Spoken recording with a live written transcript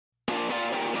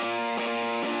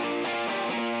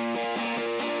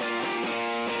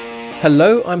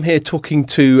Hello, I'm here talking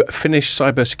to Finnish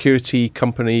cybersecurity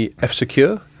company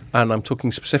F-Secure, and I'm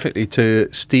talking specifically to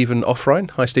Stephen Offrine.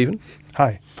 Hi, Stephen.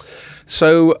 Hi.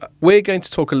 So we're going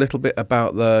to talk a little bit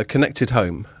about the connected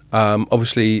home,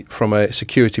 obviously from a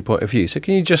security point of view. So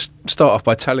can you just start off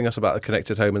by telling us about the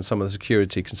connected home and some of the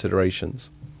security considerations?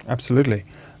 Absolutely.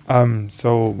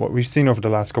 So what we've seen over the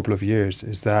last couple of years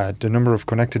is that the number of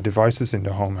connected devices in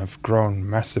the home have grown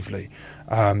massively.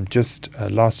 Just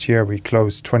last year, we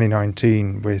closed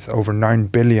 2019 with over 9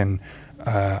 billion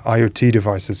IoT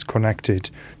devices connected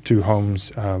to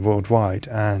homes worldwide.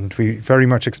 And we very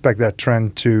much expect that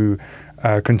trend to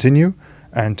continue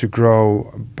and to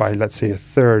grow by, let's say, a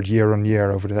third year on year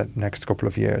over the next couple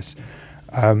of years.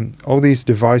 All these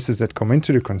devices that come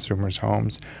into the consumers'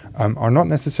 homes are not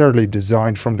necessarily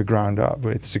designed from the ground up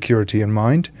with security in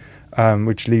mind,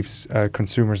 which leaves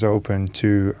consumers open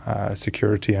to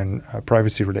security and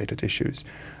privacy-related issues.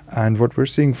 And what we're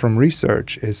seeing from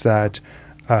research is that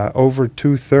over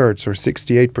 2/3 or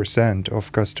 68%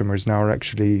 of customers now are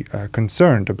actually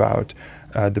concerned about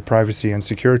the privacy and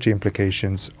security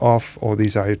implications of all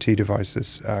these IoT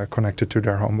devices connected to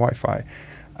their home Wi-Fi.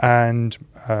 And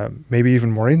maybe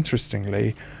even more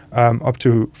interestingly, up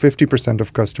to 50%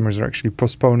 of customers are actually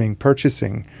postponing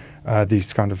purchasing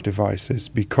these kind of devices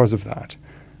because of that.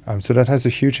 So that has a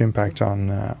huge impact on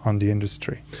the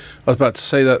industry. I was about to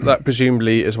say that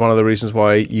presumably is one of the reasons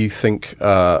why you think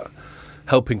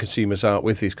helping consumers out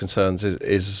with these concerns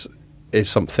is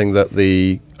something that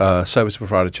the service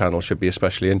provider channel should be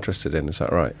especially interested in. Is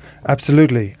that right?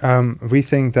 Absolutely. We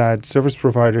think that service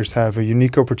providers have a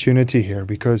unique opportunity here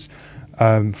because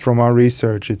from our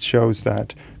research, it shows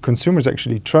that consumers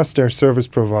actually trust their service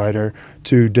provider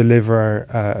to deliver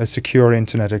a secure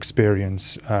internet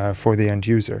experience for the end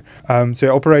user.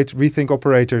 We think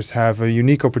operators have a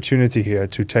unique opportunity here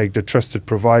to take the trusted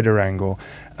provider angle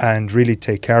and really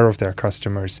take care of their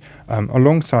customers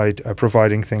alongside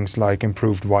providing things like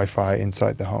improved Wi-Fi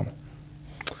inside the home.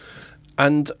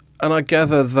 And I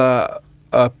gather that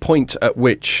a point at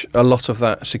which a lot of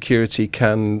that security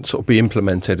can sort of be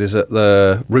implemented is at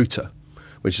the router,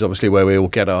 which is obviously where we all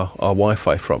get our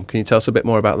Wi-Fi from. Can you tell us a bit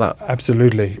more about that?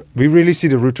 Absolutely. We really see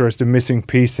the router as the missing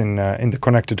piece in the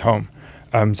connected home.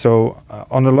 On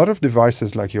a lot of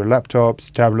devices like your laptops,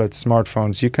 tablets,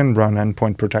 smartphones, you can run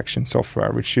endpoint protection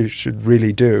software, which you should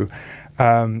really do.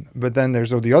 But then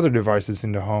there's all the other devices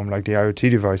in the home, like the IoT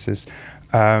devices,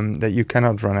 that you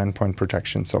cannot run endpoint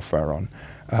protection software on.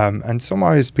 And some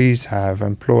ISPs have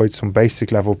employed some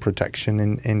basic level protection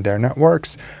in their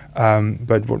networks.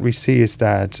 But what we see is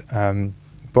that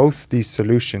both these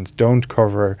solutions don't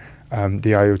cover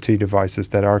the IoT devices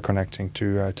that are connecting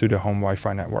to the home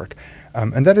Wi-Fi network.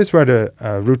 And that is where the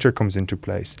router comes into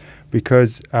place,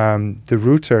 because the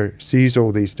router sees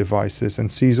all these devices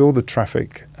and sees all the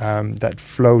traffic that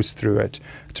flows through it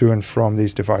to and from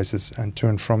these devices and to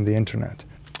and from the internet.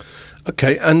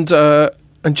 Okay,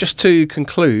 and just to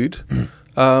conclude,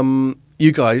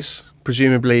 you guys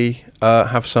presumably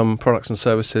have some products and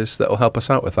services that will help us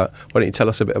out with that. Why don't you tell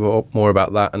us a bit more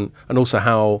about that and also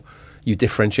how you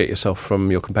differentiate yourself from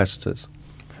your competitors?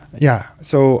 Yeah,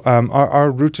 so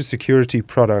our router security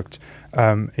product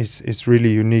is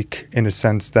really unique in a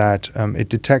sense that it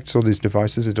detects all these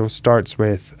devices. It all starts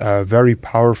with a very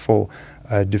powerful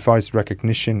device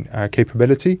recognition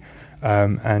capability.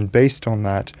 And based on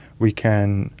that, we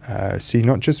can see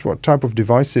not just what type of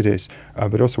device it is,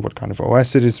 but also what kind of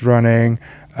OS it is running,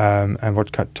 and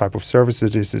what type of service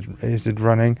is it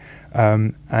running.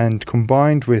 And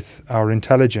combined with our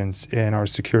intelligence in our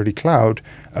security cloud,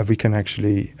 we can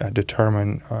actually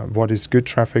determine what is good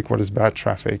traffic, what is bad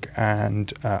traffic,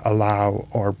 and allow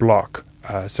or block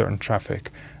certain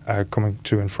traffic coming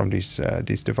to and from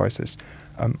these devices.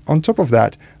 On top of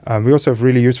that, we also have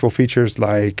really useful features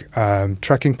like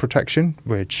tracking protection,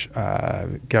 which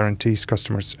guarantees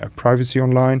customers privacy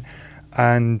online,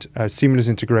 and seamless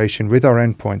integration with our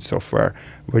endpoint software,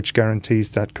 which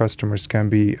guarantees that customers can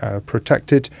be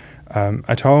protected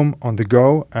at home, on the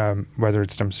go, whether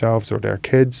it's themselves or their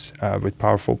kids, with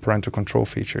powerful parental control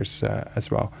features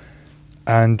as well.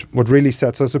 And what really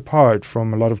sets us apart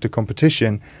from a lot of the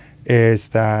competition is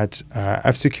that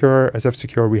as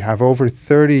F-Secure, we have over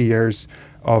 30 years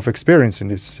of experience in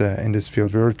this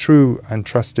field. We're a true and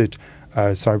trusted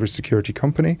cybersecurity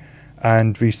company,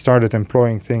 and we started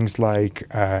employing things like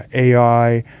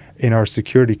AI in our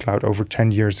security cloud over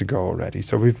 10 years ago already.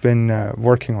 So we've been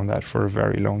working on that for a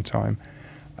very long time.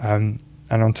 And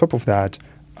on top of that,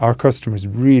 our customers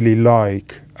really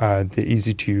like the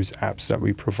easy-to-use apps that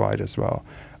we provide as well.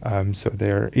 So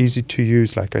they're easy to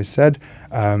use, like I said,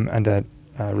 and that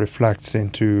reflects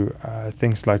into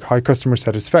things like high customer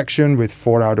satisfaction with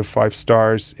 4 out of 5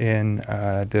 stars in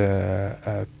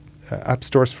the app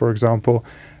stores, for example,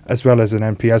 as well as an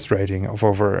NPS rating of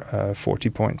over 40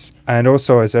 points. And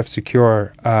also as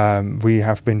F-Secure, we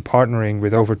have been partnering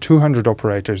with over 200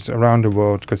 operators around the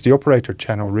world, because the operator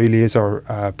channel really is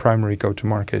our primary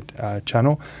go-to-market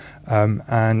channel.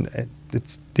 And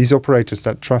it's these operators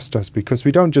that trust us, because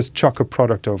we don't just chuck a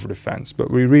product over the fence, but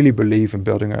we really believe in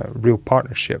building a real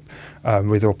partnership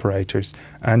with operators.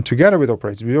 And together with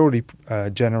operators, we already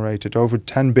generated over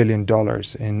 $10 billion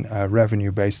in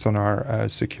revenue based on our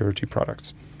security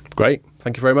products. Great.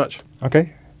 Thank you very much.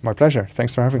 Okay, my pleasure.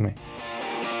 Thanks for having me.